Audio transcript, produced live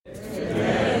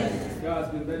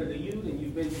God's been better to you than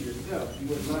you've been to yourself. You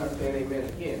wouldn't mind saying amen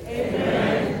again.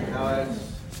 Amen. Now,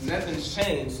 nothing's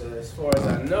changed as far as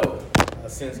I know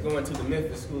since going to the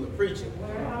Memphis School of Preaching.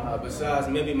 Besides,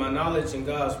 maybe my knowledge in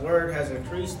God's Word has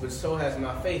increased, but so has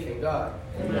my faith in God.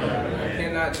 I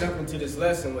cannot jump into this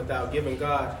lesson without giving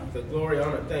God the glory,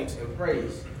 honor, thanks, and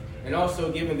praise. And also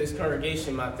giving this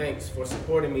congregation my thanks for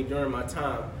supporting me during my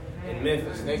time in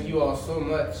Memphis. Thank you all so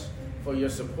much for your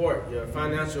support, your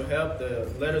financial help, the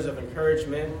letters of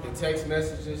encouragement, the text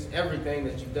messages, everything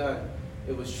that you've done.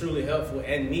 It was truly helpful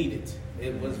and needed.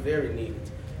 It was very needed.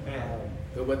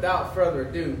 But without further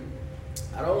ado,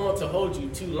 I don't want to hold you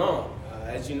too long.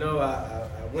 As you know, I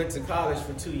went to college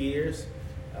for 2 years,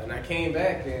 and I came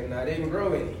back and I didn't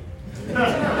grow any.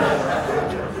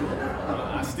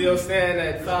 I still stand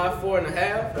at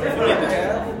 5'4.5", don't forget the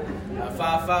half.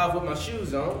 5'5" with my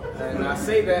shoes on, and I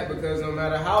say that because no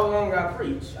matter how long I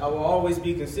preach, I will always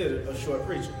be considered a short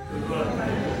preacher.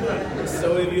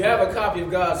 So if you have a copy of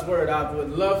God's Word, I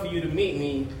would love for you to meet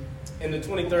me in the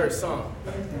 23rd Psalm.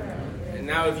 And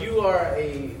now if you are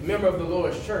a member of the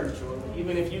Lord's church, or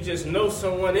even if you just know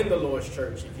someone in the Lord's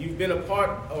church, if you've been a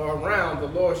part or around the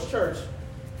Lord's church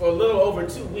for a little over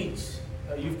 2 weeks,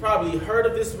 you've probably heard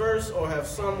of this verse or have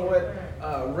somewhat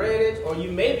read it, or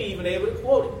you may be even able to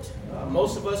quote it.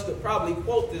 Most of us could probably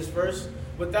quote this verse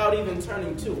without even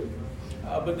turning to it.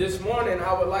 But this morning,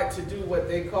 I would like to do what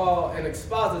they call an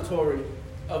expository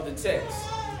of the text.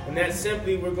 And that's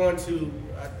simply we're going to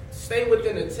stay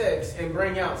within the text and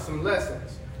bring out some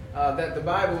lessons that the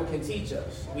Bible can teach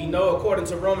us. We know, according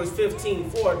to Romans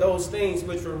 15:4, those things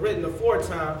which were written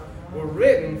aforetime were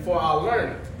written for our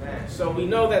learning. So we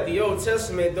know that the Old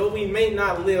Testament, though we may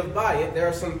not live by it, there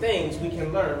are some things we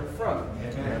can learn from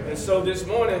it. And so this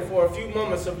morning, for a few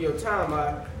moments of your time,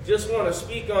 I just want to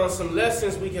speak on some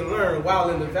lessons we can learn while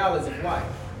in the valleys of life.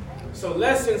 So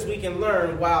lessons we can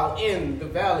learn while in the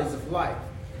valleys of life.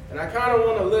 And I kind of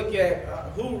want to look at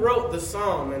who wrote the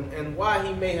psalm and why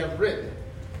he may have written it.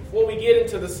 Before we get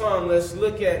into the psalm, let's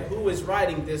look at who is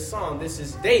writing this psalm. This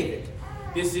is David.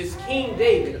 This is King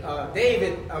David.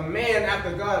 David, a man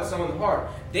after God's own heart.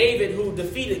 David who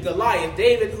defeated Goliath.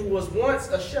 David who was once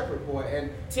a shepherd boy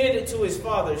and tended to his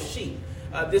father's sheep.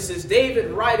 This is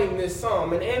David writing this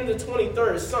psalm. And in the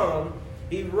 23rd Psalm,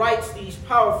 he writes these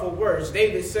powerful words.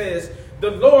 David says,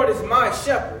 "The Lord is my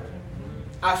shepherd,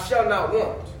 I shall not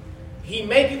want. He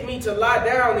maketh me to lie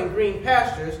down in green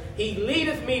pastures. He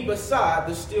leadeth me beside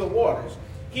the still waters.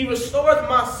 He restoreth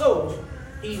my soul.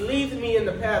 He leadeth me in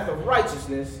the path of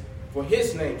righteousness for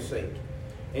his name's sake.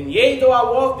 And yea, though I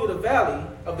walk through the valley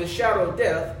of the shadow of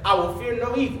death, I will fear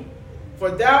no evil. For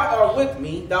thou art with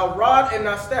me, thy rod and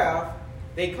thy staff,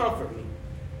 they comfort me.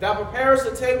 Thou preparest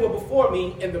a table before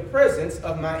me in the presence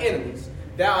of my enemies.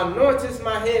 Thou anointest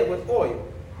my head with oil.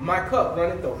 My cup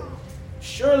runneth over.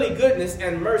 Surely goodness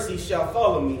and mercy shall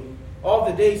follow me all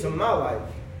the days of my life,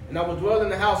 and I will dwell in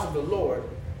the house of the Lord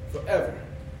forever."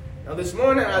 Now this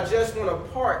morning, I just want to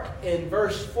park in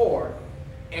verse 4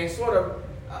 and sort of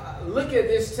look at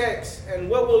this text. And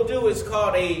what we'll do is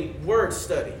called a word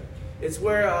study. It's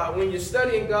where when you're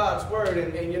studying God's Word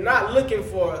and you're not looking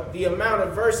for the amount of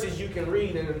verses you can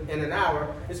read in an hour,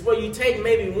 it's where you take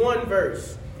maybe one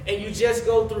verse and you just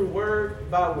go through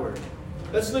word by word.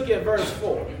 Let's look at verse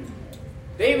 4.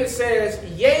 David says,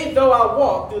 "Yea, though I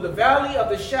walk through the valley of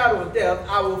the shadow of death,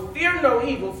 I will fear no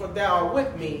evil, for thou art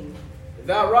with me.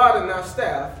 Thy rod and thy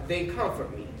staff, they comfort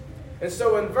me." And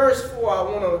so in verse 4, I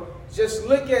want to just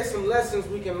look at some lessons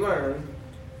we can learn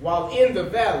while in the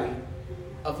valley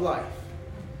of life.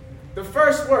 The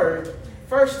first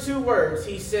two words,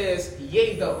 he says,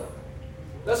 "Yea, though."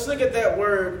 Let's look at that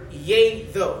word, "yea,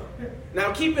 though."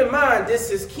 Now keep in mind,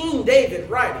 this is King David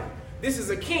writing. This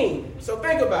is a king, so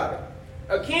think about it.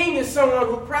 A king is someone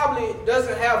who probably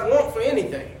doesn't have want for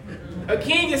anything. A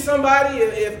king is somebody,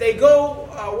 if they go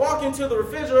walk into the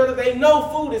refrigerator, they know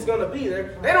food is going to be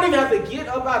there. They don't even have to get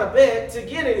up out of bed to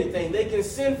get anything. They can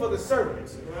send for the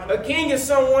servants. A king is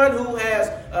someone who has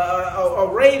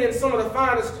arrayed in some of the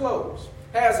finest clothes,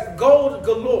 has gold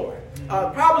galore,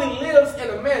 probably lives in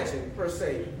a mansion, per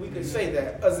se. We could say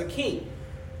that as a king.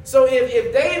 So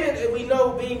if David, we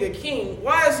know being a king,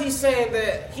 why is he saying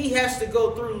that he has to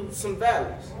go through some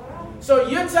valleys? So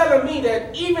you're telling me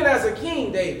that even as a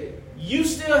king, David, you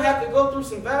still have to go through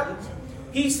some valleys?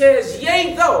 He says,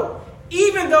 "Yea, though,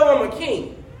 even though I'm a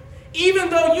king, even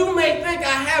though you may think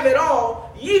I have it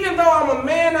all, even though I'm a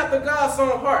man after God's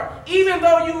own heart, even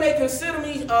though you may consider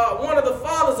me one of the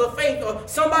fathers of faith or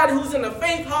somebody who's in the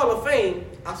Faith Hall of Fame,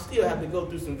 I still have to go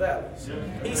through some valleys."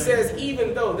 He says,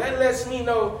 even though. That lets me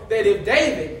know that if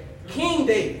David, King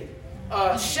David,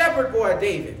 shepherd boy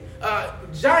David,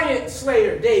 giant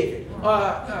slayer, David.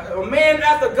 A man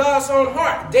after God's own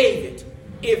heart, David.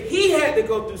 If he had to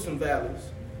go through some valleys,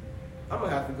 I'm going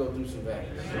to have to go through some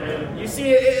valleys. You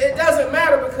see, it doesn't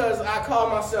matter because I call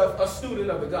myself a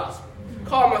student of the gospel.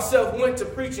 Call myself went to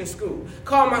preaching school.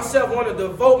 Call myself want to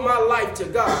devote my life to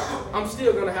God. I'm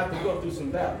still going to have to go through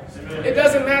some valleys. It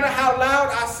doesn't matter how loud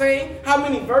I sing, how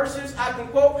many verses I can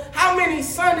quote, how many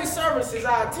Sunday services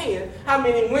I attend, how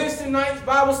many Wednesday nights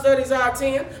Bible studies I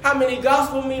attend, how many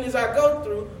gospel meetings I go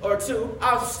through or two,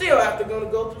 I'm still going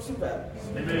to go through some valleys.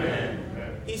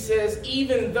 Amen. He says,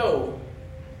 even though,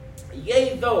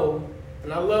 yea though,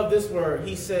 and I love this word,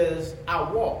 he says, I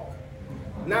walk.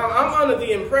 Now, I'm under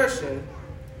the impression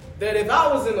that if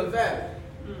I was in a valley,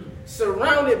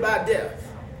 surrounded by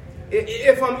death,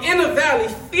 if I'm in a valley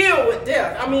filled with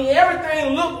death, I mean,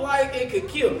 everything looked like it could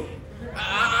kill me.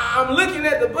 I'm looking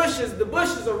at the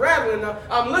bushes are rattling.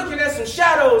 I'm looking at some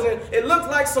shadows, and it looks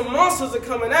like some monsters are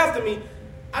coming after me.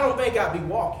 I don't think I'd be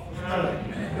walking.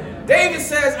 David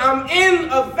says, I'm in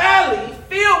a valley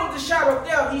filled with the shadow of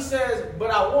death. He says,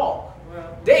 but I walk.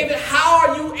 David, how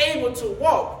are you able to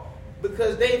walk?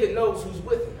 Because David knows who's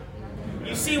with him.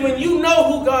 You see, when you know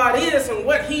who God is and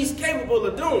what he's capable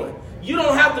of doing, you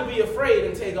don't have to be afraid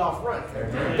and take off running.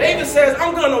 David says,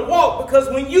 I'm going to walk, because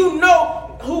when you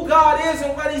know who God is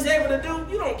and what he's able to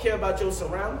do, you don't care about your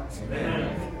surroundings.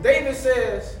 Amen. David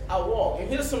says, I walk. And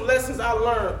here's some lessons I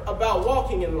learned about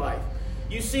walking in life.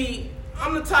 You see,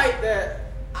 I'm the type that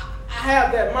I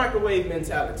have that microwave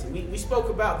mentality. We spoke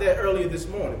about that earlier this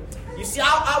morning. You see,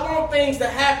 I want things to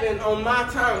happen on my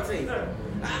timetable.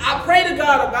 I pray to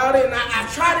God about it, and I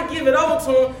try to give it over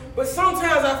to him, but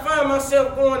sometimes I find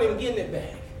myself going and getting it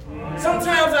back.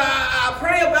 Sometimes I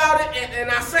pray about it, and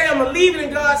I say I'm going to leave it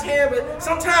in God's hand, but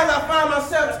sometimes I find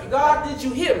myself, God, did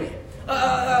you hear me?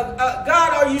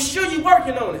 God, are you sure you're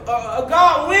working on it?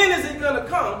 God, when is it going to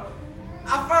come?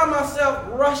 I find myself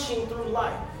rushing through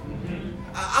life.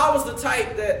 I was the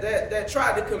type that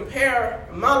tried to compare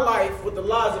my life with the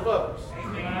lives of others.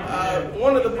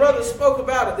 One of the brothers spoke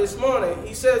about it this morning.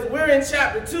 He says, we're in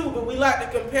chapter 2, but we like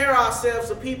to compare ourselves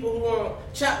to people who are on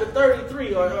chapter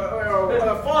 33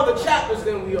 or farther chapters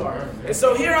than we are. And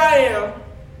so here I am.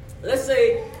 Let's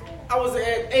say I was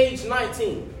at age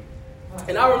 19.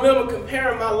 And I remember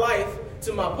comparing my life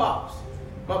to my pops.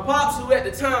 My pops, who at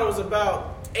the time was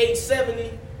about age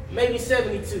 70, maybe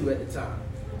 72 at the time.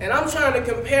 And I'm trying to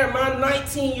compare my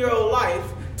 19-year-old life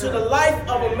to the life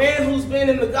of a man who's been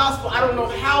in the gospel I don't know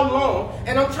how long.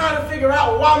 And I'm trying to figure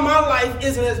out why my life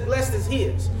isn't as blessed as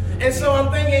his. And so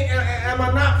I'm thinking, am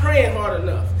I not praying hard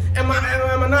enough? Am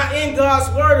I not in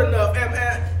God's word enough?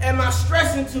 Am I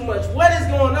stressing too much? What is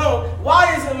going on?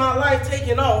 Why isn't my life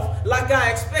taking off like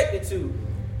I expected to?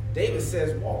 David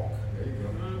says, walk.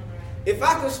 If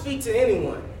I could speak to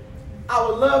anyone, I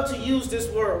would love to use this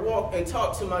word walk and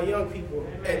talk to my young people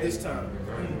at this time.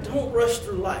 Don't rush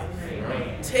through life.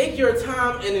 Take your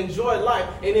time and enjoy life.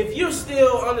 And if you're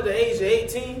still under the age of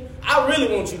 18, I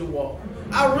really want you to walk.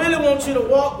 I really want you to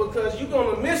walk, because you're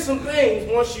going to miss some things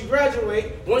once you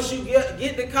graduate, once you get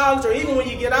to college, or even when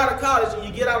you get out of college and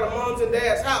you get out of mom's and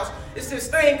dad's house. It's this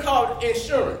thing called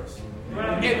insurance.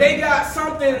 And they got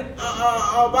something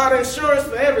about insurance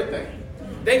for everything.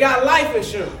 They got life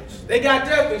insurance. They got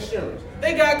death insurance.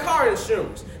 They got car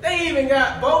insurance. They even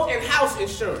got boat and house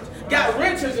insurance. Got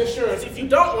renter's insurance if you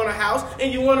don't want a house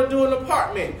and you want to do an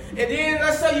apartment. And then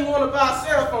let's say you want to buy a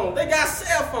cell phone. They got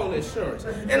cell phone insurance.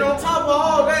 And on top of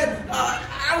all that,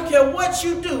 I don't care what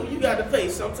you do, you got to pay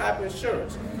some type of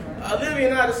insurance. Olivia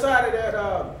and I decided that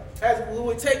as we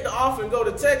would take the offer and go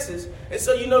to Texas, and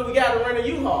so we got to rent a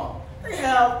U-Haul. They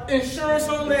have insurance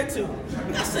on that too.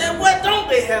 I said, what don't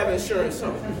they have insurance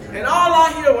on? And all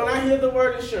I hear when I hear the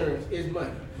word insurance is money.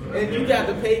 And you got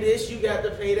to pay this, you got to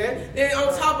pay that. And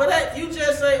on top of that, you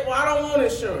just say, well, I don't want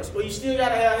insurance. Well, you still got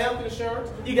to have health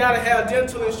insurance. You got to have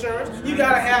dental insurance. You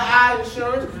got to have eye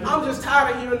insurance. I'm just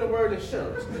tired of hearing the word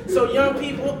insurance. So young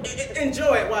people,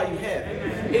 enjoy it while you have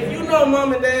it. If you know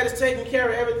mom and dad is taking care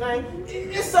of everything,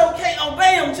 it's okay.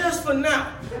 Obey them just for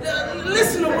now.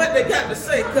 Listen to what they got to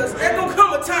say, because there's going to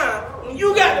come a time when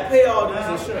you got to pay all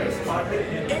these insurances.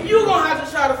 And you're going to have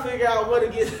to try to figure out where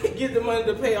to get the money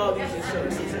to pay all these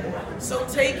insurances. So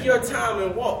take your time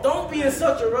and walk. Don't be in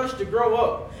such a rush to grow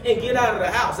up and get out of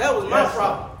the house. That was my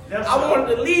problem. I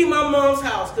wanted to leave my mom's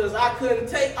house because I couldn't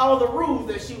take all the rules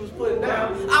that she was putting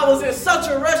down. I was in such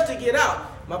a rush to get out.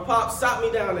 My pop sat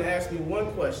me down and asked me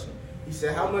one question. He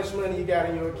said, how much money you got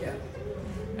in your account?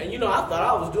 And I thought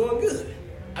I was doing good.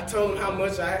 I told him how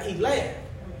much he laughed.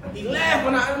 He laughed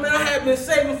when I had been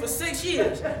saving for 6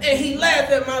 years. And he laughed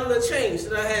at my little change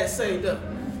that I had saved up.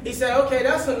 He said, okay,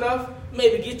 that's enough.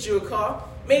 Maybe get you a car.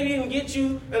 Maybe even get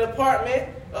you an apartment,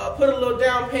 put a little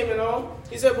down payment on.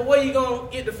 He said, but where you going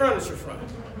to get the furniture from?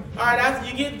 All right, after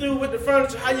you get through with the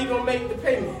furniture, how you going to make the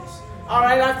payments? All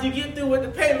right, after you get through with the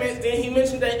payments, then he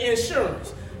mentioned that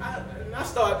insurance. I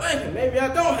started thinking, maybe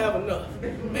I don't have enough.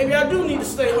 Maybe I do need to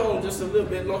stay home just a little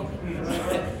bit longer.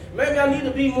 Maybe I need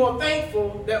to be more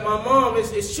thankful that my mom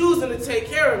is choosing to take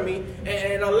care of me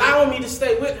and allowing me to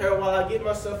stay with her while I get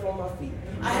myself on my feet.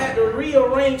 I had to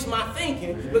rearrange my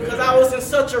thinking because I was in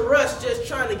such a rush just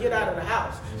trying to get out of the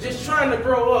house, just trying to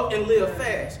grow up and live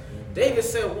fast. David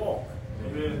said walk.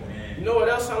 Amen. You know what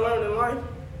else I learned in life?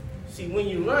 See, when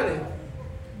you're running,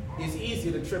 it's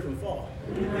easy to trip and fall.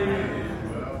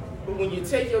 Amen. But when you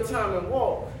take your time and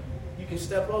walk, you can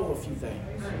step over a few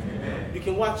things. Amen. You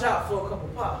can watch out for a couple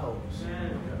potholes.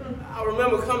 Amen. I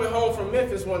remember coming home from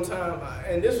Memphis one time,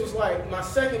 and this was like my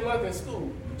second month in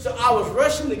school. So I was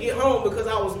rushing to get home because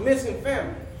I was missing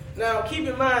family. Now, keep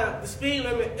in mind, the speed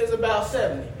limit is about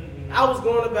 70. I was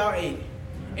going about 80.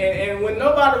 And when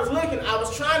nobody was looking, I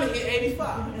was trying to hit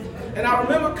 85. And I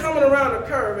remember coming around the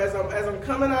curve as I'm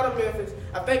coming out of Memphis.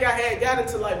 I think I had got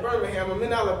into like Birmingham. I'm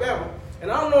in Alabama. And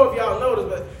I don't know if y'all noticed,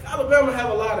 but Alabama have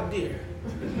a lot of deer.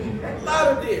 A lot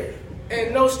of deer.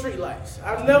 And no street lights.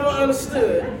 I've never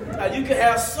understood how you can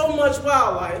have so much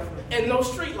wildlife and no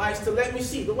street lights to let me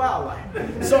see the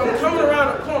wildlife. So I'm coming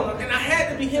around a corner, and I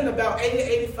had to be hitting about 80,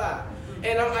 85.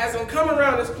 And as I'm coming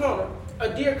around this corner, a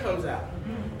deer comes out.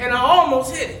 And I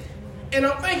almost hit it. And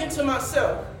I'm thinking to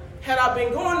myself, had I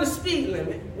been going the speed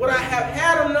limit, would I have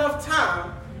had enough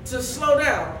time to slow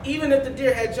down, even if the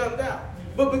deer had jumped out?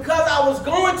 But because I was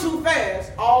going too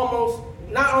fast, I almost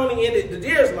not only ended the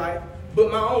deer's life,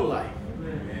 but my own life.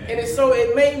 And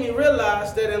it made me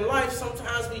realize that in life,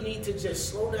 sometimes we need to just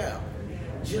slow down,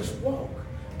 just walk.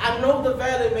 I know the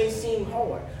valley may seem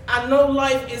hard. I know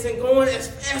life isn't going as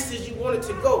fast as you want it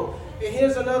to go. And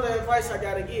here's another advice I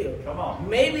got to give. Come on.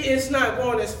 Maybe it's not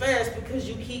going as fast because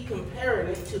you keep comparing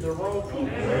it to the wrong people.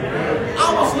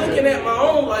 I was looking at my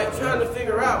own life trying to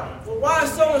figure out, well, why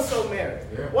is so-and-so married?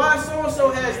 Why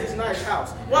so-and-so has this nice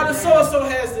house? Why does so-and-so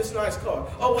has this nice car?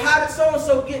 Oh, how did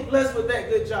so-and-so get blessed with that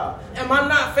good job? Am I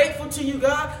not faithful to you,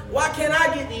 God? Why can't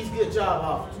I get these good job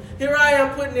offers? Here I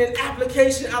am putting in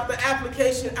application after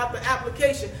application after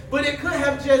application. But it could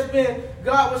have just been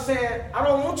God was saying, I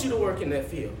don't want you to work in that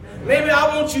field. Maybe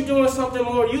I want you doing something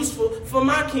more useful for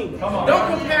my kingdom.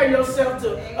 Don't compare yourself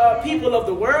to people of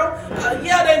the world.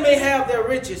 Yeah, they may have their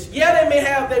riches. Yeah, they may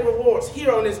have their rewards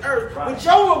here on this earth. But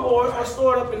your rewards are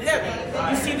stored up in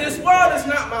heaven. You see, this world is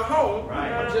not my home.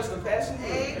 I'm just a passenger.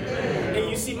 And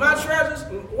you see, my treasures,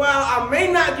 while I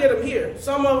may not get them here,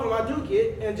 some of them I do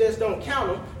get and just don't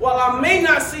count them. While I may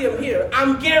not see them here,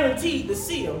 I'm guaranteed to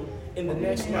see them in the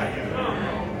next life.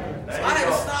 So I had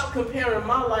to stop comparing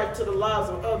my life to the lives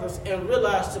of others and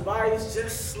realize, Tobias,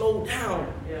 just slow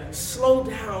down. Slow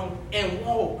down and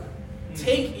walk.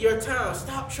 Take your time.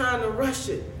 Stop trying to rush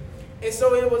it. And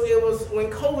so it was when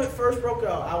COVID first broke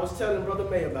out, I was telling Brother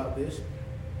May about this.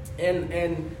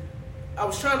 And I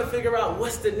was trying to figure out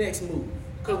what's the next move.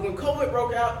 Because when COVID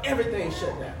broke out, everything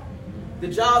shut down. The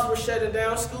jobs were shutting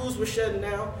down. Schools were shutting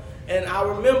down. And I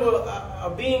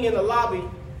remember being in the lobby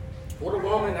with a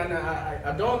woman, and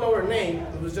I don't know her name.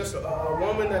 It was just a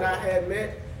woman that I had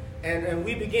met, and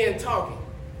we began talking.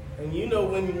 And you know,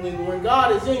 when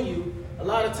God is in you, a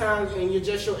lot of times in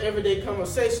just your everyday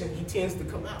conversation, he tends to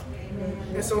come out.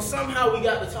 And so somehow we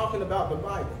got to talking about the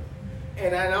Bible.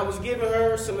 And I was giving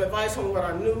her some advice on what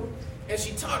I knew. And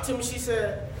she talked to me. She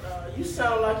said, you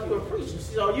sound like you're a preacher. She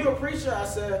said, are you a preacher? I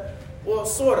said, well,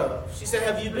 sort of. She said,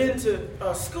 have you been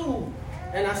to school?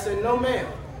 And I said, no, ma'am.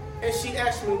 And she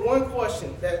asked me one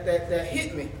question that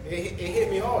hit me. It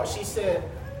hit me hard. She said,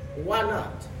 why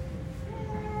not?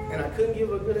 And I couldn't give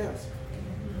her a good answer.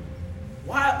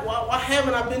 Why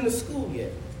haven't I been to school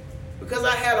yet? Because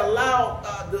I had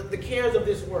allowed the cares of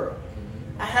this world.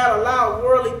 I had allowed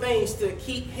worldly things to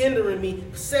keep hindering me,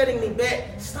 setting me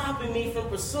back, stopping me from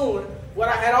pursuing what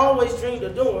I had always dreamed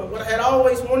of doing, what I had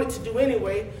always wanted to do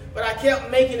anyway, but I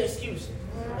kept making excuses.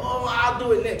 Oh, I'll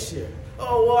do it next year.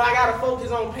 Oh, well, I got to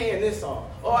focus on paying this off.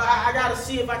 Or I got to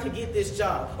see if I can get this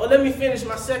job. Or let me finish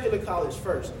my secular college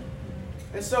first.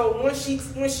 And so when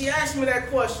she asked me that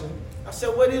question, I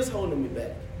said, what is holding me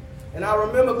back? And I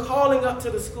remember calling up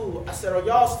to the school. I said, are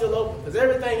y'all still open? Because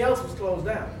everything else was closed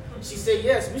down. She said,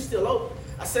 yes, we're still open.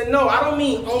 I said, no, I don't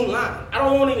mean online. I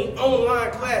don't want any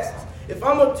online classes. If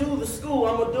I'm going to do the school,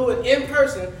 I'm going to do it in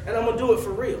person, and I'm going to do it for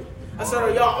real. I said,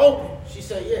 are y'all open? She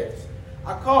said, yes.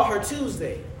 I called her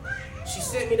Tuesday. She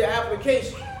sent me the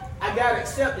application. I got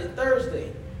accepted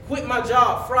Thursday. quit my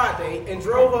job Friday, and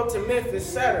drove up to Memphis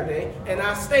Saturday, and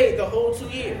I stayed the whole 2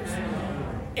 years.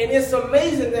 And it's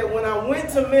amazing that when I went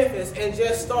to Memphis and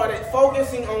just started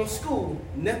focusing on school,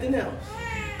 nothing else.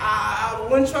 I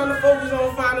wasn't trying to focus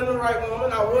on finding the right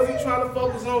woman. I wasn't trying to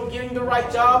focus on getting the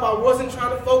right job. I wasn't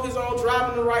trying to focus on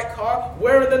driving the right car,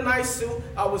 wearing the nice suit.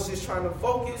 I was just trying to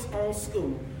focus on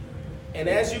school. And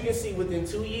as you can see, within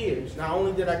 2 years, not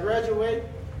only did I graduate,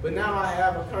 but now I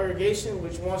have a congregation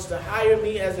which wants to hire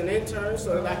me as an intern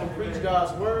so that I can preach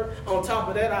God's word. On top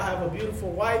of that, I have a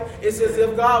beautiful wife. It's as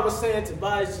if God was saying to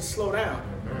Tobias, just slow down.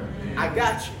 I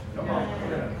got you. Come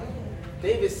on.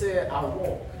 David said, I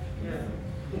walk.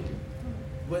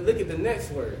 But look at the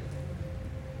next word.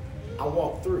 I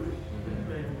walk through.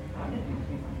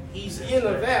 He's in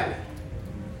a valley.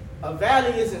 A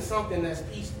valley isn't something that's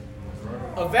peaceful.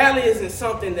 A valley isn't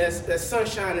something that's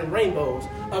sunshine and rainbows.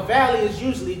 A valley is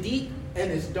usually deep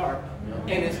and it's dark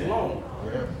and it's long.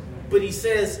 But he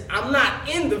says, I'm not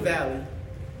in the valley,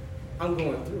 I'm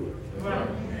going through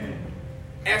it.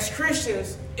 As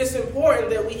Christians, it's important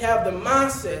that we have the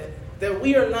mindset that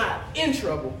we are not in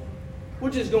trouble. We're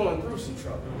just going through some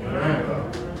trouble.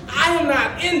 I am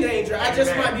not in danger. I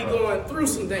just might be going through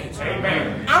some danger.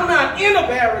 I'm not in a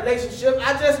bad relationship.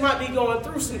 I just might be going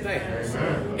through some things.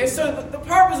 And so the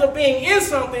purpose of being in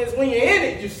something is when you're in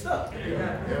it, you're stuck.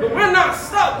 But we're not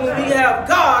stuck when we have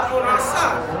God on our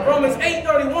side. Romans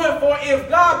 8:31, for if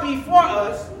God be for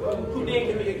us, who then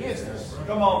can be against us?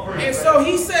 Come on, and so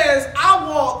he says, I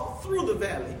walk through the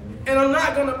valley. And I'm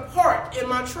not going to park in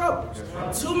my troubles.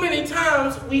 Too many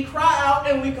times we cry out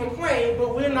and we complain,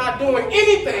 but we're not doing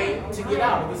anything to get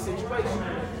out of the situation.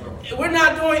 We're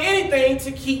not doing anything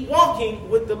to keep walking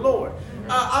with the Lord.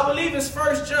 I believe it's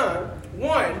 1 John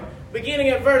 1, beginning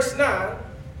at verse 7.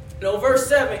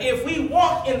 If we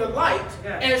walk in the light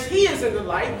as he is in the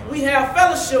light, we have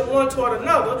fellowship one toward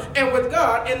another and with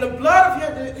God. And the blood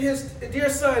of his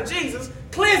dear son Jesus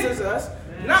cleanses us,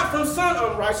 not from some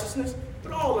unrighteousness,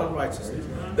 all unrighteousness.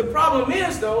 The problem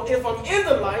is, though, if I'm in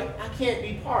the light, I can't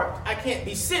be parked, I can't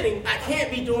be sitting, I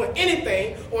can't be doing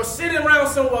anything, or sitting around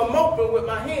somewhere moping with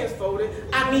my hands folded.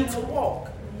 I need to walk.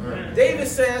 David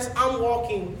says, I'm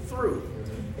walking through.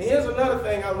 And here's another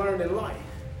thing I learned in life.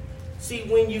 See,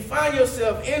 when you find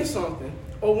yourself in something,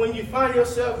 or when you find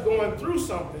yourself going through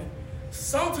something,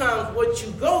 sometimes what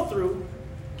you go through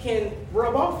can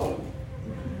rub off on you.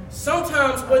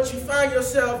 Sometimes what you find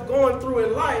yourself going through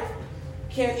in life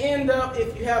can end up,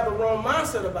 if you have the wrong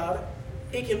mindset about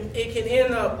it, it can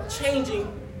end up changing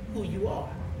who you are.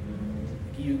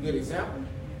 I'll give you a good example.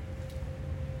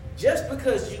 Just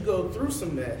because you go through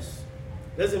some mess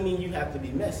doesn't mean you have to be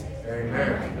messy.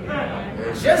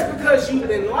 Amen. Just because you've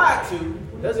been lied to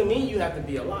doesn't mean you have to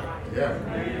be a liar.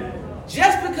 Yeah.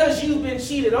 Just because you've been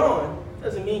cheated on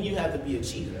doesn't mean you have to be a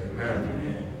cheater.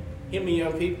 Amen. Hear me,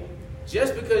 young people.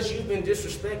 Just because you've been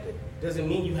disrespected doesn't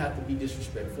mean you have to be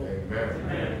disrespectful. Amen.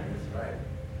 That's right.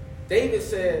 David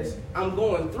says, I'm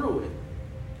going through it.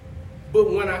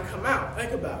 But when I come out,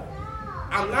 think about it.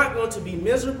 I'm not going to be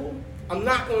miserable. I'm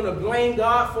not going to blame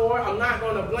God for it. I'm not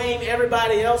going to blame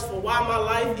everybody else for why my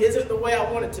life isn't the way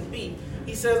I want it to be.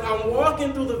 He says, I'm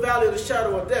walking through the valley of the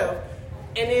shadow of death.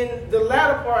 And in the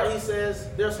latter part, he says,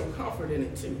 there's some comfort in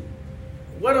it too.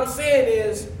 What I'm saying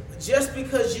is, just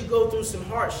because you go through some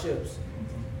hardships,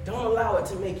 don't allow it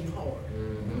to make you hard.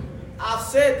 I've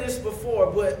said this before,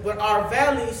 but our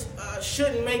valleys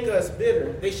shouldn't make us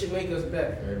bitter. They should make us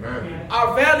better. Amen.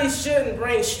 Our valleys shouldn't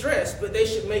bring stress, but they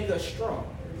should make us strong.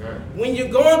 Amen. When you're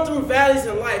going through valleys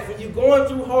in life, when you're going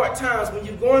through hard times, when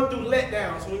you're going through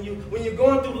letdowns, when you're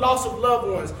going through loss of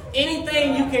loved ones,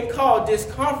 anything you can call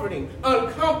discomforting,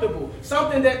 uncomfortable,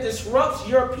 something that disrupts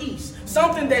your peace,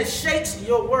 something that shakes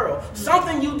your world,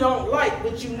 something you don't like,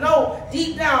 but you know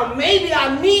deep down, maybe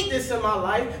I need this in my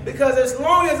life, because as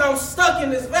long as I'm stuck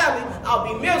in this valley,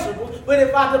 I'll be miserable. But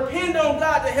if I depend on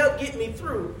God to help get me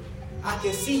through, I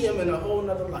can see him in a whole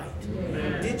nother light.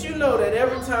 Amen. Did you know that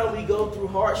every time we go through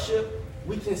hardship,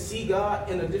 we can see God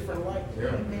in a different light?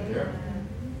 Yeah.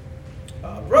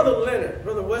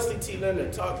 Brother Wesley T.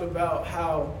 Leonard talked about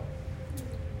how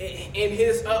in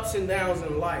his ups and downs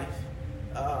in life,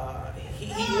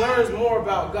 he learns more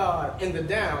about God in the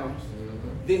downs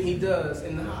than he does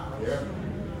in the highs. Yeah.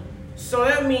 So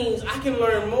that means I can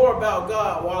learn more about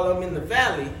God while I'm in the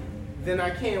valley than I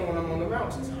can when I'm on the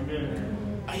mountaintop. Amen.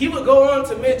 He would go on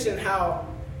to mention how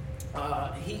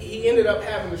he ended up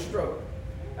having a stroke.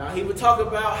 He would talk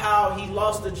about how he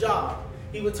lost a job.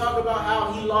 He would talk about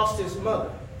how he lost his mother.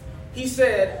 He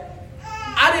said,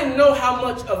 I didn't know how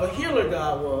much of a healer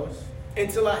God was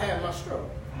until I had my stroke.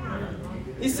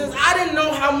 He says, I didn't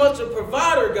know how much a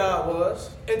provider God was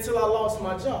until I lost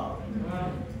my job.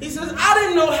 He says, I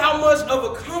didn't know how much of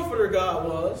a comforter God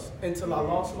was until I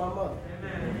lost my mother.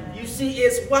 You see,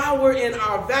 it's while we're in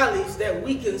our valleys that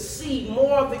we can see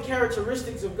more of the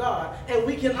characteristics of God, and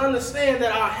we can understand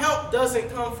that our help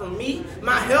doesn't come from me.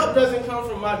 My help doesn't come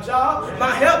from my job. My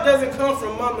help doesn't come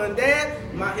from mama and dad.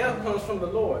 My help comes from the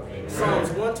Lord. Psalms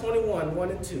 121,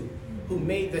 1 and 2, who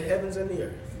made the heavens and the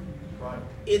earth.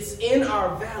 It's in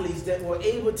our valleys that we're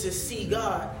able to see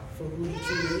God for who he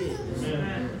truly is.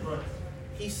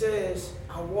 He says,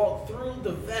 I walk through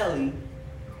the valley,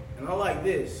 and I like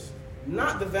this,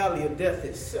 not the valley of death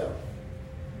itself.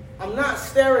 I'm not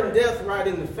staring death right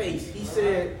in the face. He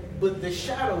said, but the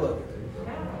shadow of it.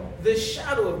 The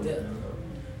shadow of death.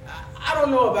 I don't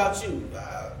know about you.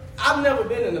 I've never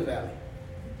been in a valley.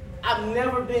 I've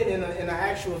never been in an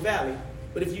actual valley.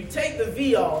 But if you take the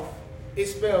V off, it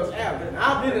spells alley.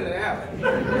 Now, I've been in an alley.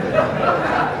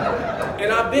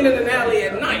 And I've been in an alley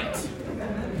at night.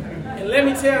 And let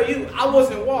me tell you, I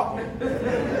wasn't walking.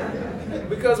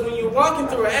 Because when you're walking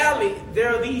through an alley,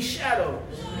 there are these shadows.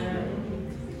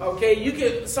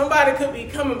 Okay, somebody could be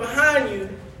coming behind you,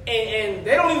 and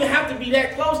they don't even have to be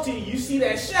that close to you. You see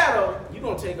that shadow, you're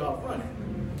gonna take off running.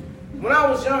 When I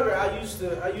was younger, I used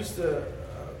to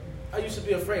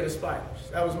be afraid of spiders.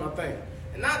 That was my thing.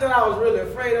 And not that I was really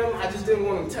afraid of them, I just didn't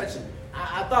want them touching me.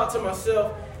 I thought to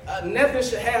myself, nothing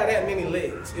should have that many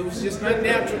legs. It was just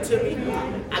unnatural to me.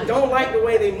 I don't like the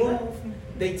way they move.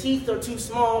 Their teeth are too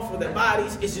small for their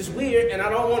bodies. It's just weird, and I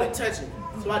don't want it touching me.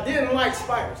 So I didn't like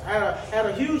spiders. I had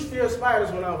a huge fear of spiders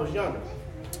when I was younger.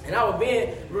 And I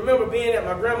remember being at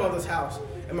my grandmother's house,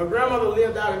 and my grandmother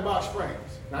lived out in Box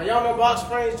Springs. Now, y'all know Box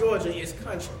Springs, Georgia is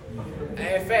country.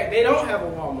 And in fact, they don't have a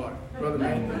Walmart, Brother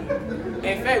Man.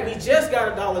 In fact, we just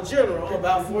got a Dollar General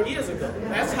about 4 years ago.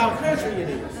 That's how country it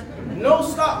is. No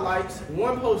stoplights,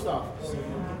 one post office.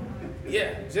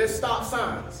 Yeah, just stop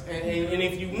signs. And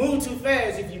if you move too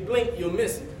fast, if you blink, you'll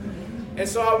miss it. And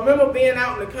so I remember being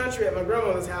out in the country at my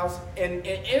grandmother's house, and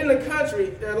in the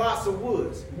country, there are lots of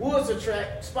woods. Woods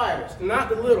attract spiders, not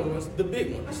the little ones, the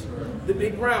big ones, the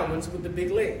big brown ones with the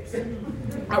big legs.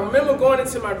 I remember going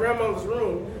into my grandmother's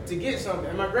room to get something,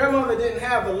 and my grandmother didn't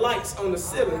have the lights on the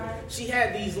ceiling. She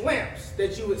had these lamps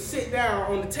that you would sit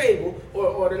down on the table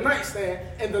or the nightstand,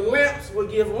 and the lamps would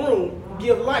give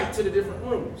light to the different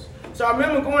rooms. So I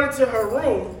remember going into her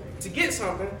room to get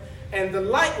something, and the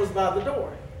light was by the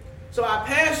door. So I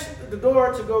passed the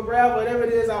door to go grab whatever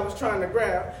it is I was trying to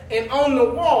grab, and on the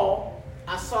wall,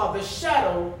 I saw the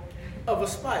shadow of a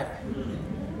spider.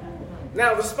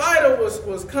 Now, the spider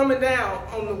was coming down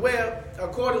on the web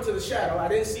according to the shadow. I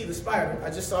didn't see the spider. I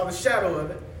just saw the shadow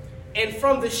of it. And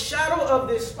from the shadow of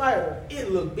this spider,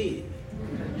 it looked big.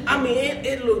 I mean,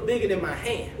 it looked bigger than my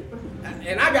hand.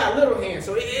 And I got little hands,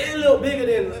 so it looked bigger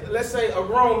than, let's say, a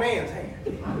grown man's hand.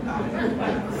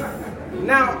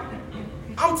 Now,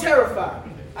 I'm terrified.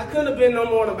 I couldn't have been no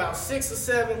more than about 6 or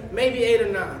 7, maybe 8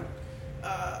 or 9.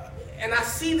 And I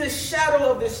see the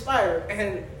shadow of this spider,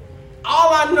 and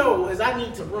all I know is I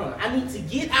need to run. I need to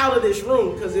get out of this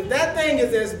room, because if that thing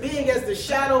is as big as the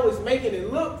shadow is making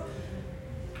it look,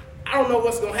 I don't know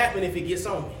what's going to happen if it gets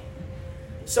on me.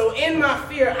 So in my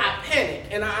fear, I panic,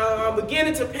 and I'm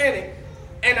beginning to panic,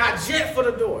 and I jet for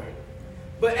the door.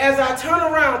 But as I turn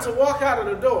around to walk out of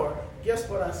the door, guess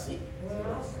what I see?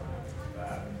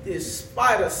 This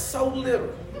spider so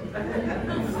little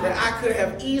that I could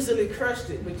have easily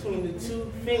crushed it between the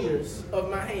 2 fingers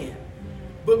of my hand.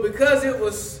 But because it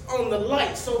was on the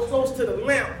light so close to the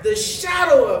lamp, the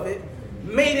shadow of it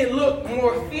made it look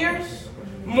more fierce,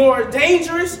 more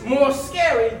dangerous, more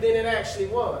scary than it actually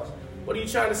was. What are you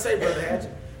trying to say, Brother Hatchett?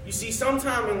 You see,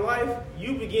 sometime in life,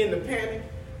 you begin to panic,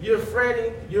 you're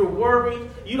fretting, you're worried,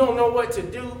 you don't know what to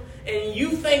do, and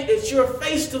you think that you're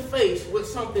face to face with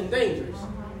something dangerous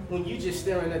when you're just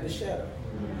staring at the shadow.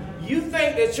 You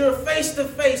think that you're face to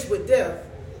face with death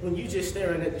when you're just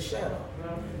staring at the shadow.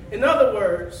 In other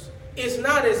words, it's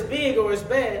not as big or as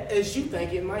bad as you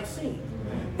think it might seem.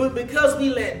 But because we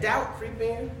let doubt creep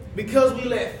in, because we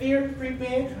let fear creep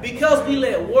in, because we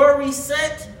let worry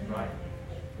set,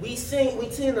 we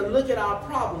tend to look at our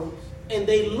problems and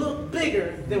they look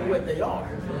bigger than what they are.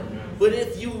 But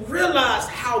if you realize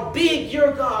how big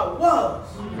your God was,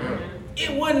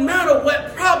 it wouldn't matter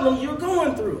what problem you're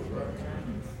going through.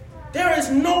 There is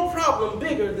no problem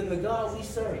bigger than the God we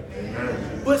serve.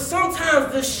 But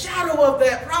sometimes the shadow of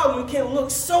that problem can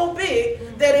look so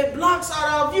big that it blocks out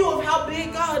our view of how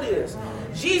big God is.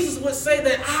 Jesus would say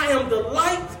that I am the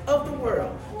light of the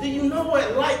world. Do you know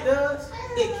what light does?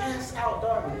 It casts out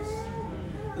darkness.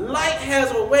 Light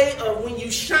has a way of, when you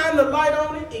shine the light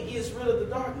on it, it gets rid of the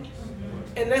darkness.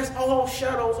 And that's all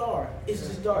shadows are. It's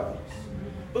just darkness.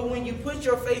 But when you put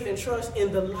your faith and trust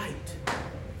in the light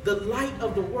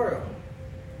of the world,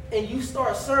 and you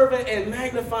start serving and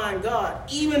magnifying God,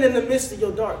 even in the midst of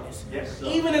your darkness, yes, sir.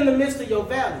 Even in the midst of your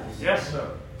valleys, yes, sir.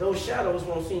 Those shadows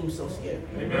won't seem so scary.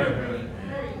 Amen.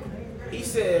 He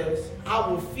says, I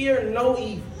will fear no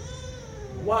evil.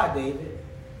 Why, David?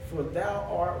 For thou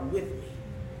art with me.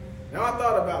 Now I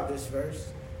thought about this verse,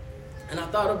 and I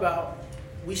thought about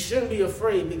we shouldn't be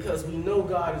afraid because we know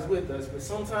God is with us, but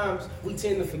sometimes we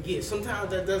tend to forget. Sometimes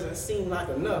that doesn't seem like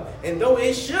enough. And though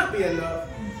it should be enough,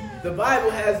 the Bible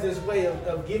has this way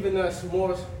of giving us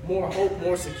more hope,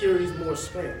 more securities, more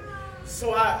strength.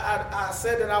 So I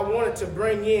said that I wanted to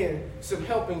bring in some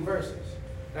helping verses.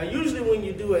 Now usually when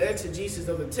you do an exegesis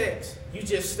of the text, you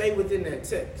just stay within that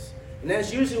text. And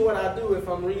that's usually what I do if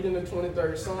I'm reading the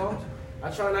 23rd Psalm.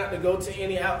 I try not to go to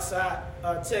any outside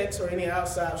text or any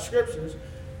outside scriptures,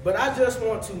 but I just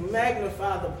want to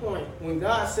magnify the point. When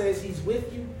God says he's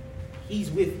with you, he's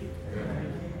with you.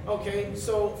 Okay,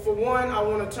 so for one, I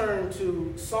want to turn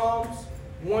to Psalms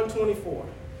 124.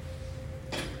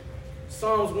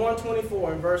 Psalms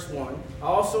 124 and verse 1. I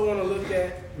also want to look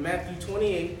at Matthew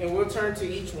 28, and we'll turn to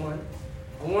each one.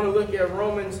 I want to look at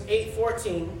Romans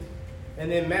 8:14,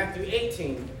 and then Matthew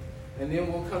 18, and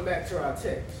then we'll come back to our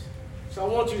text. So I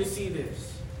want you to see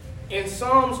this. In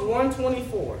Psalms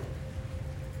 124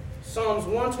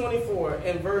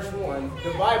 and verse 1,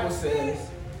 the Bible says,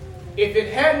 if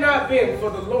it had not been for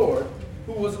the Lord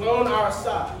who was on our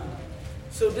side.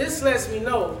 So this lets me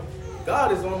know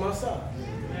God is on my side.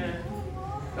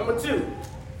 Number 2,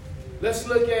 let's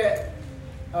look at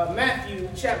Matthew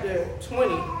chapter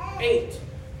 28,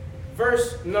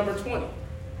 verse number 20.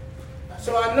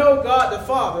 So I know God the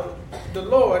Father, the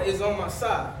Lord, is on my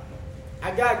side.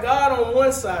 I got God on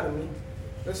one side of me.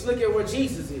 Let's look at where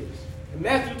Jesus is. In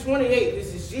Matthew 28,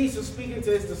 this is Jesus speaking to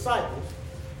his disciples.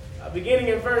 Beginning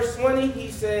in verse 20,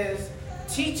 he says,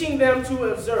 teaching them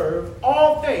to observe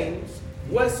all things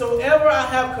whatsoever I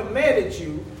have commanded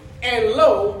you, and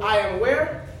lo, I am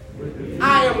where?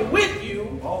 I am with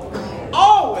you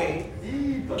always,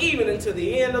 even unto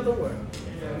the end of the world.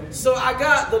 So I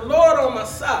got the Lord on my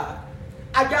side.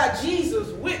 I got Jesus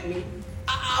with me.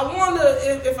 I wonder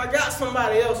if I got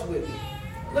somebody else with me.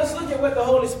 Let's look at what the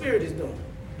Holy Spirit is doing.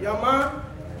 Y'all mind?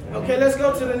 Okay, let's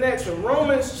go to the next one.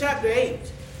 Romans chapter 8.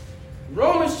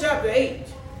 Romans chapter 8,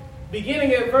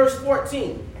 beginning at verse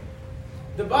 14.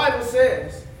 The Bible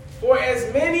says, for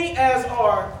as many as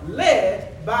are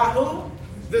led by who?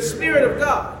 The Spirit of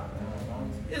God.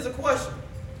 Here's a question.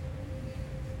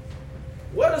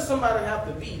 What does somebody have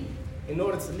to be in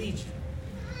order to lead you?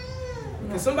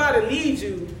 Can somebody lead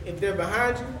you if they're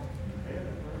behind you?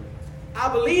 I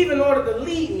believe in order to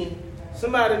lead me,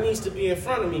 somebody needs to be in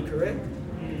front of me, correct?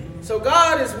 So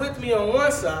God is with me on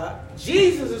one side.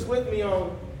 Jesus is with me on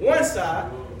one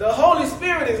side. The Holy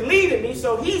Spirit is leading me,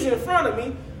 so he's in front of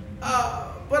me.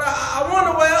 But I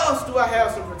wonder where else do I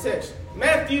have some protection?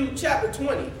 Matthew chapter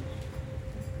 20.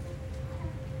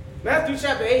 Matthew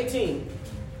chapter 18,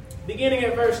 beginning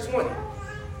at verse 20.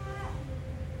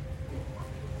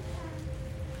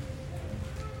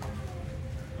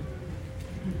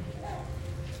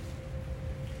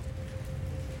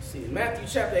 See, Matthew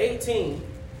chapter 18,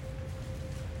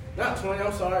 not 20,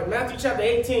 I'm sorry. Matthew chapter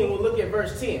 18, we'll look at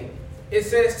verse 10. It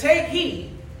says, take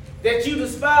heed that you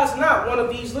despise not one of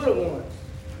these little ones.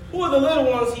 Who are the little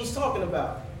ones he's talking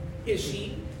about? His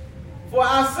sheep. For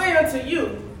I say unto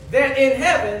you that in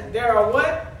heaven there are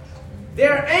what?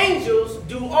 Their angels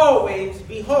do always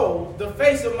behold the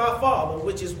face of my Father,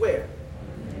 which is where?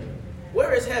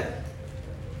 Where is heaven?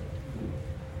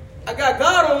 I got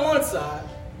God on one side,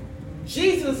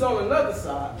 Jesus on another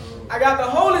side. I got the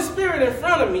Holy Spirit in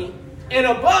front of me, and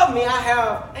above me I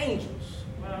have angels.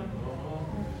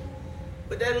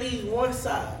 But that leaves one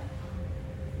side.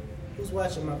 Who's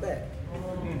watching my back?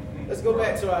 Let's go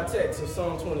back to our text of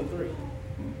Psalm 23.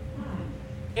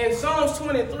 In Psalms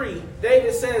 23,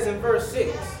 David says in verse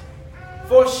 6,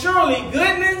 for surely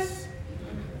goodness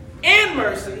and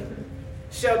mercy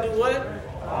shall do what?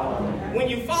 When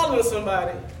you following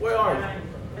somebody, where are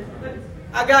you?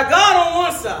 I got God on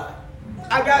one side.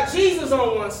 I got Jesus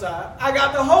on one side. I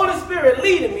got the Holy Spirit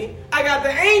leading me. I got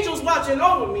the angels watching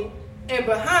over me. And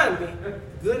behind me,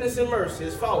 goodness and mercy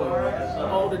is following me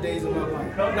all the days of my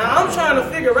life. Now I'm trying to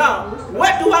figure out,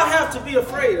 what do I have to be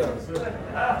afraid of?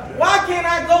 Why can't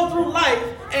I go through life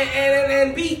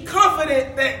and be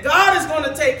confident that God is going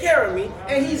to take care of me,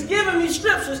 and he's giving me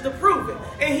scriptures to prove it,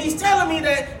 and he's telling me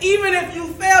that even if you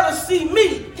fail to see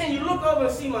me, can you look over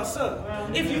and see my son?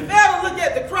 If you fail to look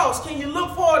at the cross, can you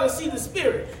look forward and see the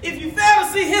Spirit? If you fail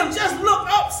to see him, just look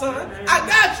up, son. I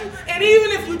got you. And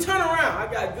even if you turn around,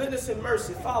 I got goodness and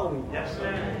mercy following you. Yes,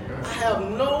 I have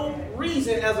no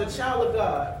reason as a child of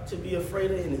God to be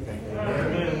afraid of anything.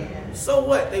 Amen. So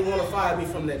what? They want to fire me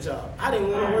from that job. I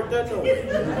didn't want to work there no way.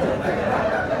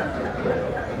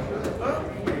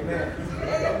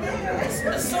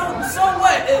 So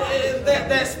what?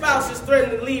 That spouse is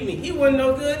threatening to leave me. He wasn't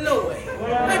no good no way.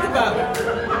 Think about it.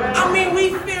 I mean,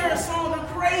 we fear some of the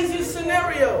craziest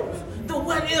scenarios. The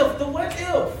what if, the what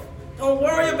if. Don't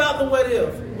worry about the what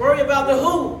if. Worry about the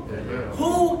who.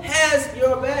 Who has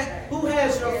your back? Who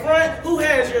has your front? Who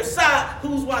has your side?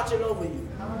 Who's watching over you?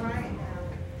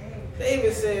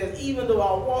 David says, even though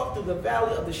I walk through the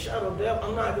valley of the shadow of death,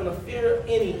 I'm not going to fear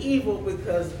any evil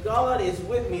because God is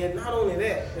with me. And not only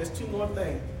that, there's two more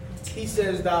things. He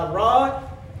says, thy rod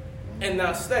and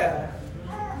thy staff,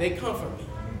 they comfort me.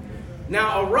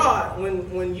 Now, a rod,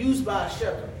 when used by a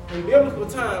shepherd, in biblical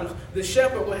times, the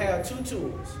shepherd would have two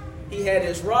tools. He had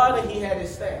his rod and he had his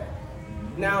staff.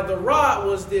 Now, the rod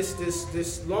was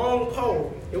this long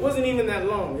pole. It wasn't even that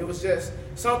long. It was just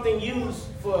something used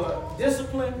for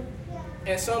discipline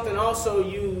and something also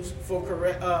used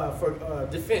for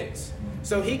defense.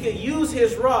 So he could use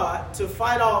his rod to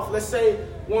fight off, let's say,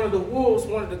 one of the wolves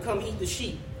wanted to come eat the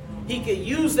sheep. He could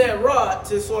use that rod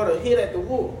to sort of hit at the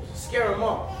wolves, scare them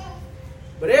off.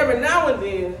 But every now and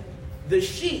then, the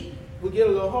sheep would get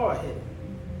a little hard-headed.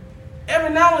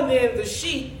 Every now and then, the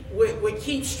sheep would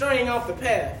keep straying off the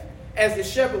path as the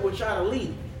shepherd would try to lead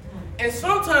them. And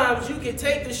sometimes you could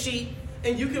take the sheep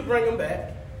and you could bring them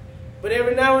back. But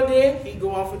every now and then, he'd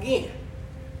go off again.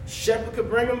 Shepherd could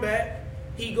bring him back.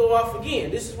 He'd go off again.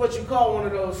 This is what you call one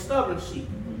of those stubborn sheep.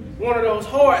 One of those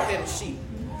hard-headed sheep.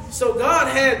 So God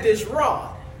had this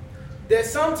rod that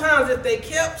sometimes if they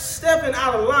kept stepping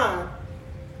out of line,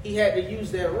 he had to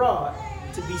use that rod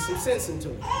to be some sense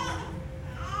into it.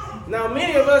 Now,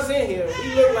 many of us in here,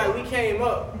 we look like we came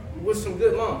up with some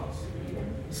good mamas.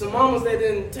 Some mamas that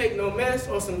didn't take no mess,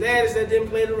 or some daddies that didn't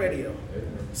play the radio.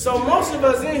 So most of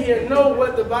us in here know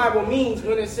what the Bible means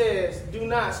when it says, do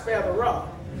not spare the rod.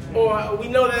 Or we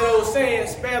know that old saying,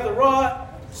 spare the rod,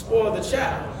 spoil the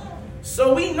child.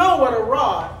 So we know what a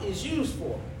rod is used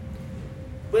for.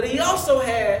 But he also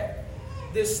had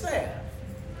this staff.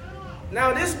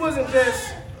 Now, this wasn't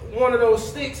just one of those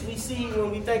sticks we see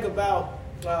when we think about,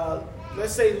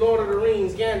 let's say, Lord of the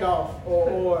Rings, Gandalf,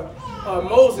 or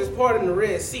Moses parting the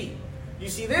Red Sea. You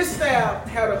see, this staff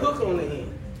had a hook on the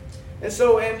end. And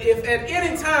so if at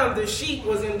any time the sheep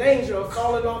was in danger of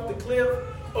falling off the cliff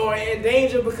or in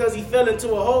danger because he fell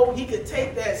into a hole, he could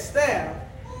take that staff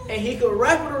and he could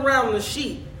wrap it around the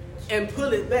sheep and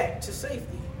pull it back to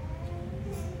safety.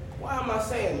 Why am I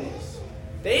saying this?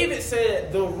 David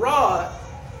said the rod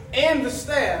and the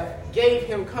staff gave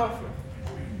him comfort.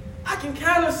 I can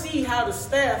kind of see how the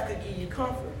staff could give you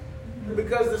comfort,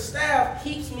 because the staff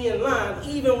keeps me in line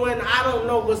even when I don't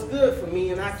know what's good for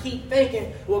me, and I keep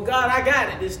thinking, well, God, I got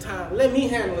it this time. Let me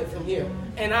handle it from here.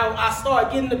 And I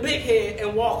start getting the big head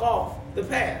and walk off the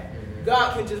path.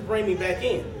 God can just bring me back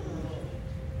in.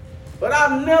 But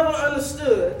I've never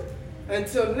understood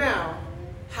until now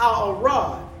how a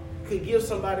rod could give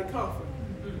somebody comfort.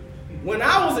 When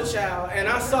I was a child and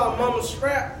I saw Mama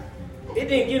scrap, it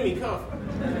didn't give me comfort.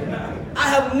 I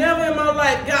have never in my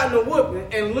life gotten a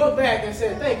whooping and looked back and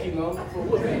said, thank you, Mama, for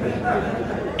whooping me.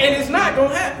 And it's not going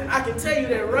to happen. I can tell you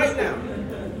that right now.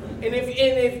 And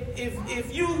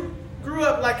if you grew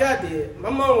up like I did, my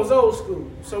mom was old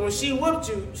school. So when she whooped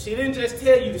you, she didn't just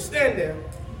tell you to stand there,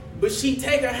 but she'd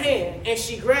take her hand and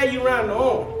she'd grab you around the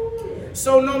arm.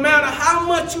 So no matter how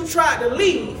much you tried to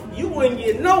leave, you wouldn't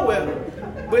get nowhere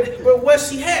but where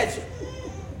she had you.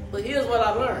 But here's what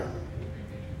I learned.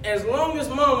 As long as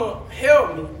Mama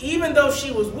held me, even though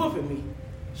she was whooping me,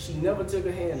 she never took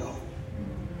her hand off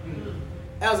me.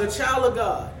 As a child of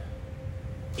God,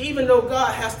 even though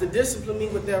God has to discipline me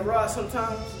with that rod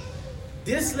sometimes,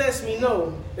 this lets me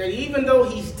know that even though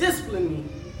he's disciplining me,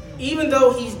 even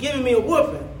though he's giving me a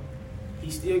whooping,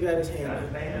 he still got his hand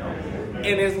on me.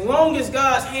 And as long as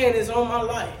God's hand is on my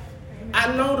life,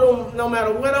 I know no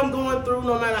matter what I'm going through,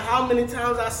 no matter how many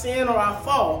times I sin or I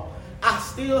fall, I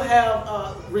still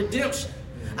have redemption.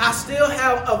 I still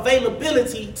have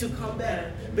availability to come back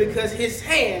because his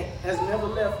hand has never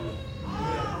left me.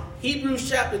 Hebrews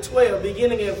chapter 12,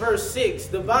 beginning at verse 6,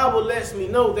 the Bible lets me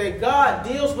know that God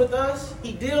deals with us.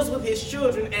 He deals with his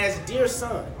children as dear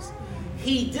sons.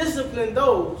 He disciplines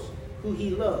those who he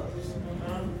loves.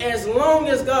 As long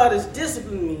as God is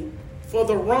disciplining me for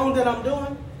the wrong that I'm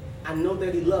doing, I know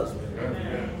that he loves me.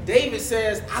 David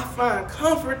says, I find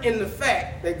comfort in the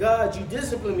fact that, God, you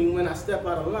discipline me when I step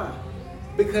out of line.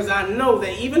 Because I know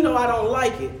that even though I don't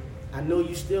like it, I know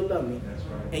you still love me.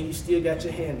 And you still got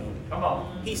your hand on me. Come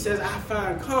on. He says, I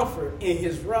find comfort in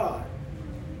his rod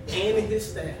and in his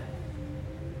staff.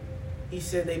 He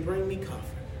said, they bring me comfort.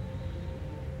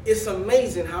 It's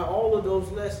amazing how all of those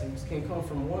lessons can come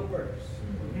from one verse,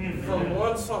 from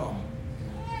one song.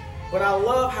 But I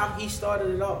love how he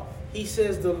started it off. He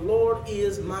says, the Lord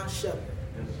is my shepherd.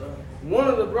 Yes, sir. One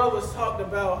of the brothers talked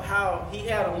about how he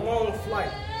had a long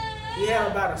flight. He had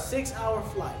about a 6-hour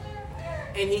flight.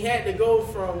 And he had to go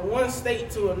from one state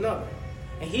to another.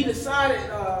 And he decided,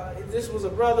 this was a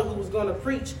brother who was going to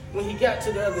preach when he got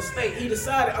to the other state. He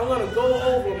decided, I'm going to go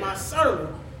over my sermon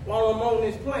while I'm on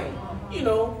this plane. You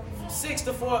know,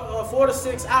 4 to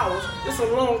 6 hours. It's a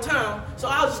long time. So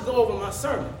I'll just go over my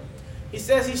sermon. He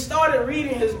says he started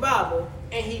reading his Bible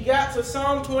and he got to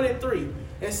Psalm 23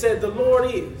 and said, the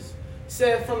Lord is.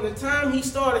 Said from the time he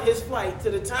started his flight to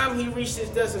the time he reached his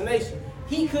destination,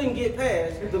 he couldn't get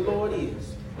past the Lord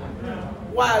is.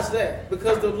 Why is that?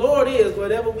 Because the Lord is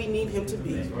whatever we need him to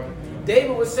be.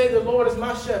 David would say the Lord is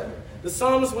my shepherd. The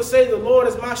psalmist would say the Lord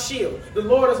is my shield. The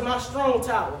Lord is my strong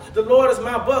tower. The Lord is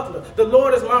my buckler. The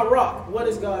Lord is my rock. What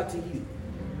is God to you?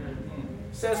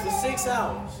 Says for 6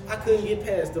 hours, I couldn't get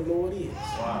past the Lord is.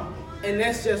 Wow. And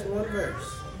that's just one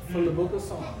verse from the book of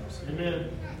Psalms. Amen.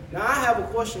 Now I have a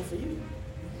question for you.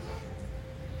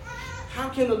 How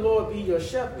can the Lord be your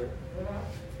shepherd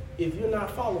if you're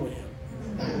not following him?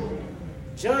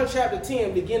 John chapter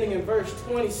 10, beginning in verse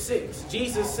 26,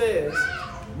 Jesus says,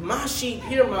 my sheep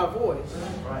hear my voice,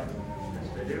 Right. Yes,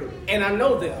 they do. and I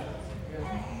know them.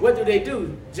 What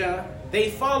do, John? They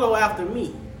follow after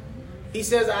me. He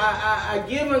says, I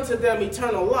give unto them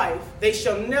eternal life. They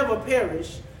shall never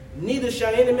perish, neither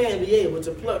shall any man be able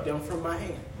to pluck them from my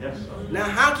hand. Yes, sir. Now,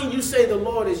 how can you say the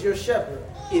Lord is your shepherd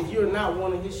if you're not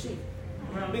one of his sheep?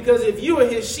 Because if you were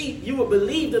his sheep, you would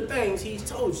believe the things he's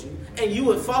told you, and you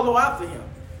would follow after him.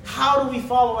 How do we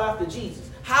follow after Jesus?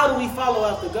 How do we follow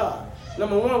after God?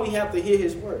 Number one, we have to hear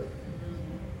his word.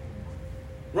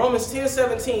 Romans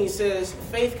 10:17 says,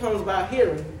 faith comes by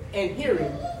hearing, and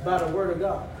hearing by the word of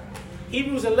God.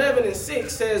 Hebrews 11:6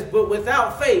 says, but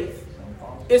without faith,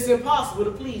 it's impossible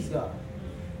to please God.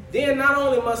 Then not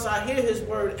only must I hear his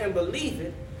word and believe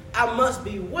it, I must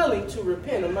be willing to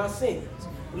repent of my sins.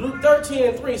 Luke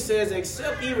 13:3 says,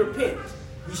 except ye repent,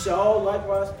 ye shall all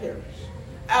likewise perish.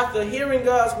 After hearing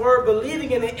God's word,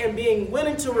 believing in it, and being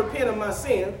willing to repent of my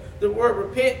sin, the word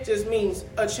repent just means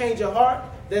a change of heart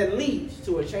that leads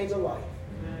to a change of life.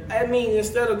 That means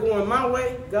instead of going my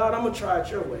way, God, I'm going to try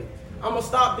it your way. I'm going to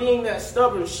stop being that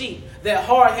stubborn sheep, that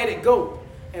hard-headed goat,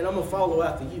 and I'm going to follow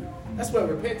after you. That's what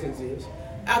repentance is.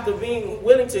 After being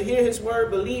willing to hear his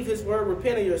word, believe his word,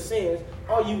 repent of your sins,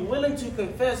 are you willing to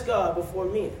confess God before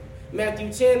men? Matthew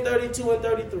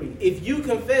 10:32-33. If you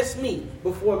confess me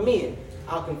before men,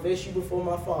 I'll confess you before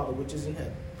my Father which is in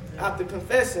heaven. After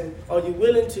confessing, are you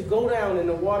willing to go down in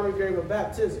the watery grave of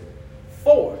baptism?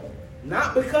 For,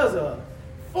 not because of,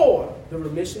 for the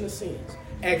remission of sins.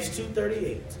 Acts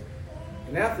 2:38.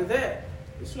 And after that,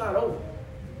 it's not over.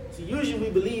 So usually we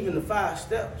believe in the 5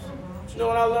 steps. But you know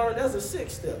what I learned? That's a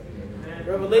 6th step.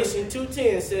 Revelation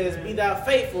 2:10 says, be thou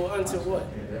faithful unto what?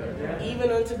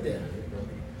 Even unto death.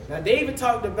 Now David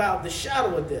talked about the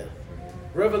shadow of death.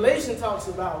 Revelation talks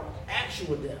about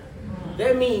actual death.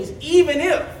 That means even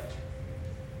if,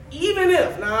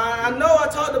 now I know I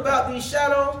talked about these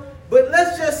shadows, but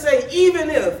let's just say even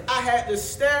if I had to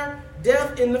stare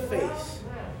death in the face,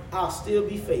 I'll still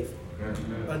be faithful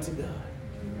unto God.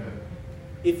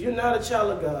 If you're not a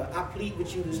child of God, I plead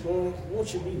with you this morning,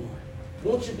 won't you be one?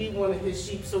 Won't you be one of his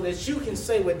sheep so that you can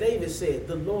say what David said,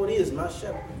 the Lord is my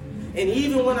shepherd. And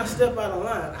even when I step out of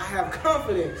line, I have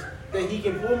confidence that he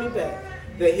can pull me back,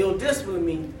 that he'll discipline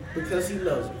me because he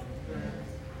loves me.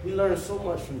 We learn so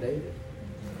much from David.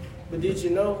 But did you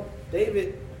know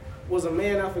David was a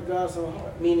man after God's own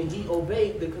heart, meaning he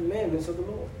obeyed the commandments of the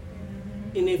Lord.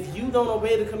 And if you don't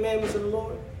obey the commandments of the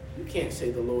Lord, you can't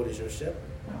say the Lord is your shepherd.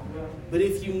 But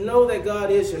if you know that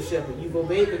God is your shepherd, you've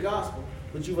obeyed the gospel,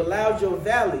 but you've allowed your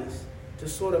valleys to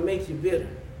sort of make you bitter.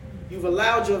 You've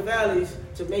allowed your valleys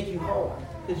to make you hard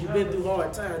because you've been through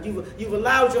hard times. You've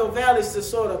allowed your valleys to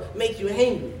sort of make you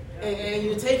angry. And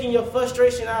you're taking your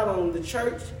frustration out on the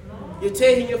church. You're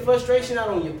taking your frustration out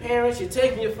on your parents. You're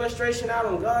taking your frustration out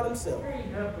on God himself.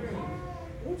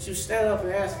 Won't you stand up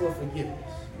and ask for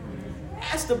forgiveness?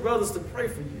 Ask the brothers to pray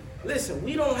for you. Listen,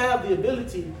 we don't have the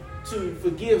ability to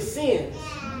forgive sins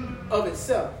of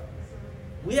itself.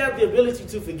 We have the ability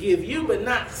to forgive you, but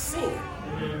not sin.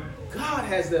 God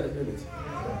has that ability.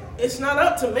 It's not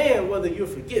up to man whether you're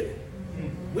forgiven.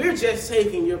 We're just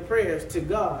taking your prayers to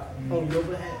God on your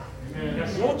behalf.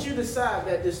 Won't you decide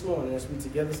that this morning as we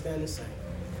together stand and sing?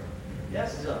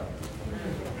 Yes, sir.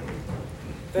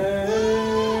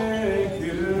 Thank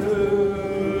you,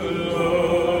 Lord.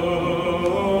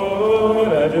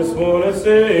 I just want to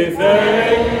say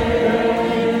thank you.